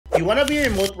You want to be a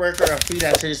remote worker or a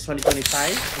freelancer in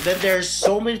 2025? Then there's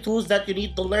so many tools that you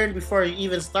need to learn before you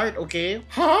even start, okay?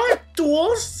 Huh?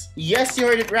 Tools? Yes, you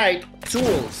heard it right.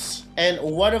 Tools. And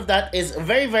one of that is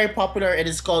very, very popular. It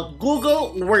is called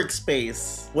Google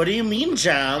Workspace. What do you mean,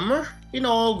 Jam? You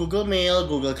know, Google Mail,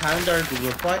 Google Calendar, Google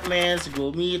Appointments,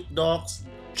 Google Meet, Docs,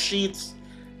 Sheets,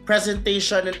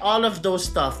 presentation, and all of those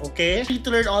stuff, okay? You need to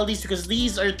learn all these because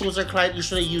these are tools our client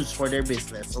usually use for their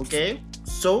business, okay?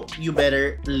 So you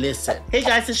better listen. Hey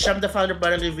guys, it's Sham, the founder of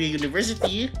Buhay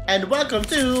University, and welcome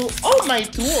to All My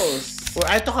Tools, where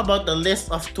I talk about the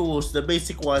list of tools, the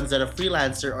basic ones that a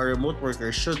freelancer or remote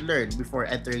worker should learn before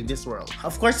entering this world.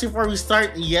 Of course, before we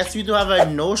start, yes, we do have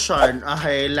a Notion,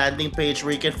 a landing page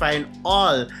where you can find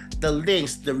all the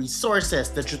links, the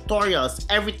resources, the tutorials,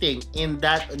 everything in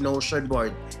that Notion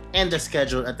board and the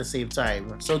schedule at the same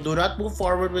time. So do not move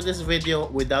forward with this video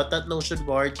without that Notion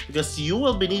board because you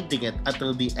will be needing it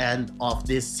until the end of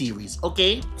this series,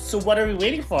 okay? So what are we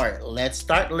waiting for? Let's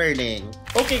start learning.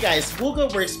 Okay guys, Google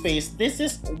Workspace, this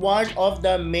is one of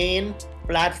the main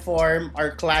platform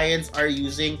our clients are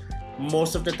using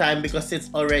most of the time because it's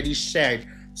already shared.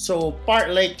 So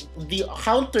the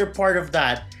counterpart of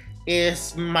that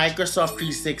is Microsoft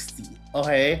 360,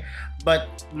 okay?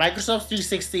 But Microsoft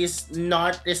 360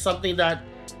 is something that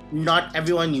not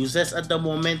everyone uses at the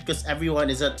moment because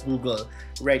everyone is at Google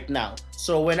right now.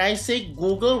 So when I say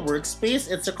Google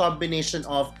Workspace, it's a combination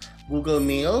of Google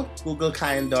Mail, Google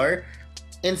Calendar.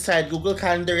 Inside Google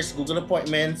Calendar is Google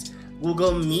Appointments,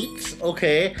 Google Meet,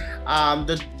 okay?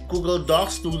 The Google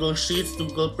Docs, Google Sheets,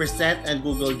 Google Present, and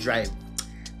Google Drive.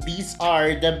 These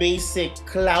are the basic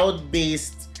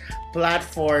cloud-based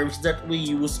platforms that we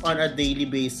use on a daily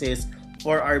basis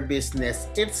for our business.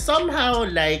 It's somehow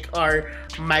like our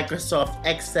Microsoft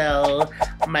Excel,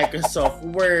 Microsoft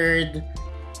Word.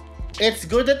 It's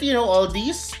good that you know all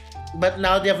these, but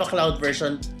now they have a cloud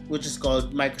version which is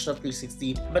called Microsoft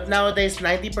 360. But nowadays,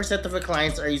 90% of the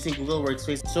clients are using Google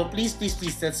Workspace. So please,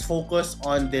 let's focus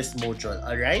on this module,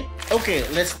 alright? Okay,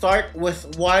 let's start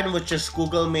with one, which is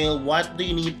Google Mail. What do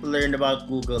you need to learn about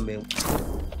Google Mail?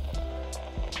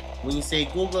 When you say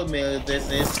Google Mail, this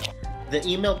is the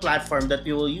email platform that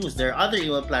you will use. There are other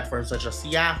email platforms such as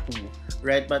Yahoo,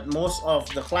 right? But most of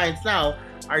the clients now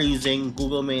are using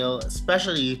Google Mail,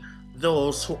 especially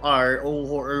those who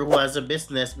has a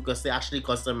business because they actually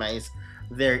customize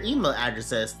their email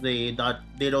addresses. They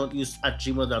don't use at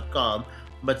gmail.com,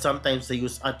 but sometimes they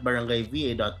use at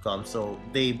barangayva.com. So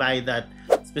they buy that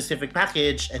specific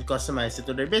package and customize it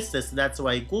to their business. That's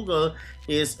why Google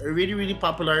is really, really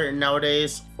popular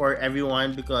nowadays for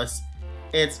everyone because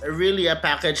it's really a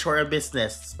package for a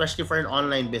business, especially for an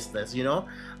online business, you know?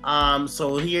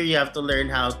 So here you have to learn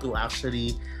how to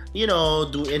actually, you know,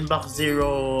 do inbox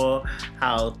zero,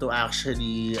 how to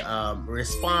actually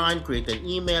respond, create an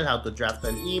email, how to draft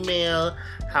an email,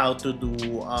 how to do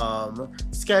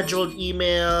scheduled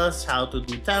emails, how to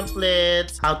do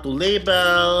templates, how to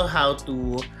label, how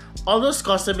to all those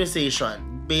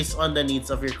customization based on the needs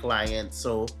of your client.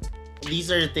 So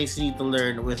these are the things you need to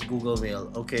learn with Google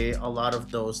Mail, okay? A lot of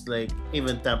those, like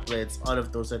even templates, all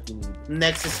of those that you need.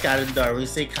 Next is Calendar. When you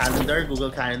say Calendar,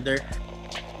 Google Calendar,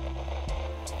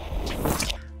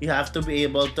 you have to be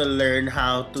able to learn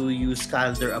how to use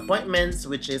calendar appointments,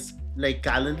 which is like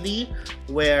Calendly,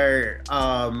 where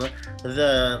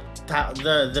the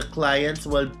clients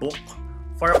will book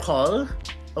for a call,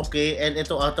 okay, and it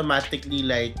will automatically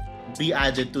like be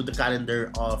added to the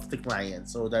calendar of the client.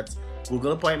 So that's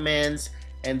Google Appointments,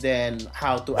 and then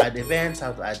how to add events,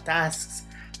 how to add tasks,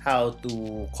 how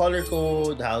to color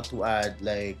code, how to add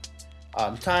like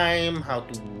time, how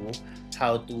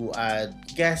to add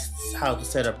guests, how to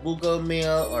set up Google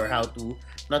Mail, or how to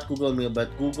not Google Mail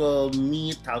but Google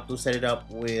Meet, how to set it up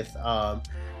with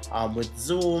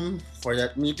Zoom for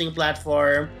that meeting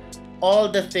platform. All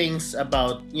the things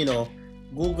about, you know,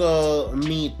 Google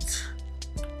Meet,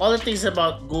 all the things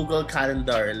about Google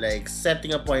Calendar, like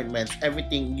setting appointments,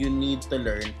 everything you need to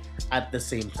learn at the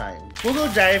same time. Google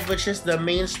Drive, which is the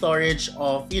main storage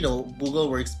of, you know, Google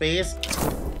Workspace.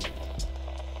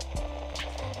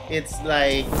 It's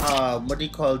like, what do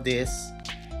you call this?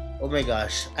 Oh my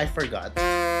gosh, I forgot.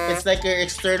 It's like your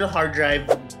external hard drive,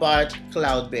 but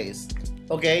cloud-based.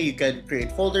 Okay, you can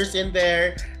create folders in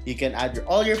there, you can add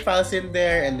all your files in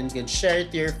there, and then you can share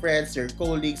it to your friends, your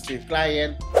colleagues, your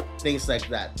client, things like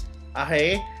that.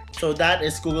 Okay, so that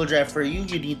is Google Drive for you.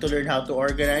 You need to learn how to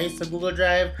organize the Google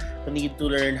Drive. You need to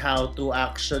learn how to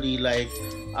actually like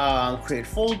create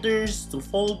folders to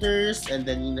folders, and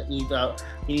then you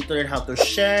need to learn how to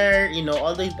share, you know,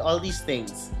 all these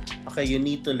things. Okay, you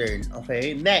need to learn.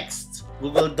 Okay, next,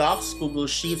 Google Docs, Google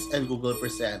Sheets, and Google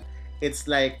Present. It's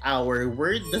like our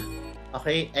Word,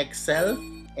 okay, Excel,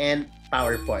 and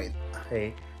PowerPoint.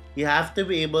 Okay, you have to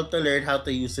be able to learn how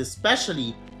to use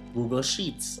especially Google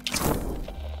Sheets.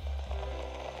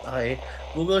 Okay,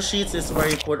 Google Sheets is where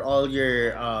you put all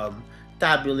your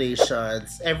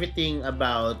tabulations, everything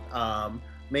about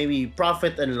maybe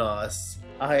profit and loss.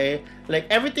 Okay, like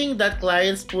everything that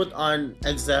clients put on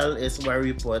Excel is where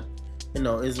we put,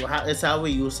 is how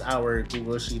we use our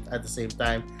Google Sheet. At the same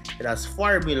time, it has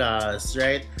formulas,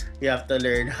 right? You have to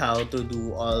learn how to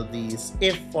do all these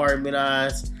if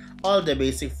formulas, all the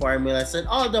basic formulas, and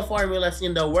all the formulas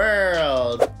in the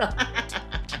world.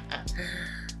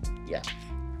 Yeah.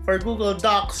 For Google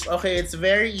Docs, okay, it's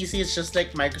very easy. It's just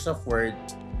like Microsoft Word.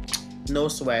 No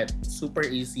sweat. Super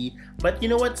easy. But you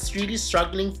know what's really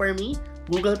struggling for me?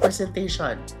 Google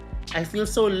Presentation. I feel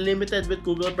so limited with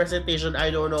Google Presentation.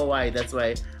 I don't know why. That's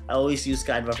why I always use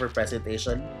Canva for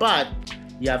presentation. But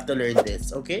you have to learn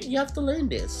this, okay? You have to learn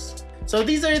this. So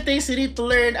these are the things you need to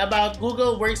learn about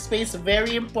Google Workspace.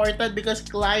 Very important because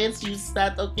clients use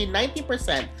that. Okay,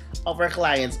 90% of our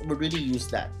clients will really use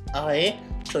that. Okay?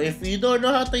 So if you don't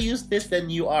know how to use this, then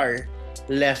you are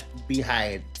left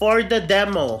behind. For the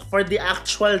demo, for the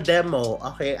actual demo,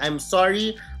 okay, I'm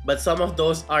sorry, but some of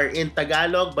those are in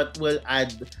Tagalog, but we'll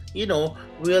add,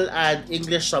 we'll add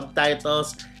English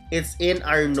subtitles. It's in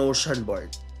our Notion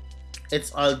board.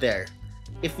 It's all there.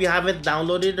 If you haven't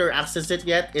downloaded or accessed it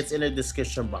yet, it's in the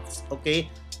description box. Okay?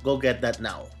 Go get that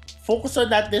now. Focus on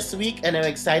that this week, and I'm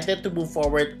excited to move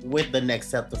forward with the next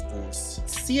set of tools.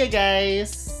 See ya,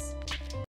 guys!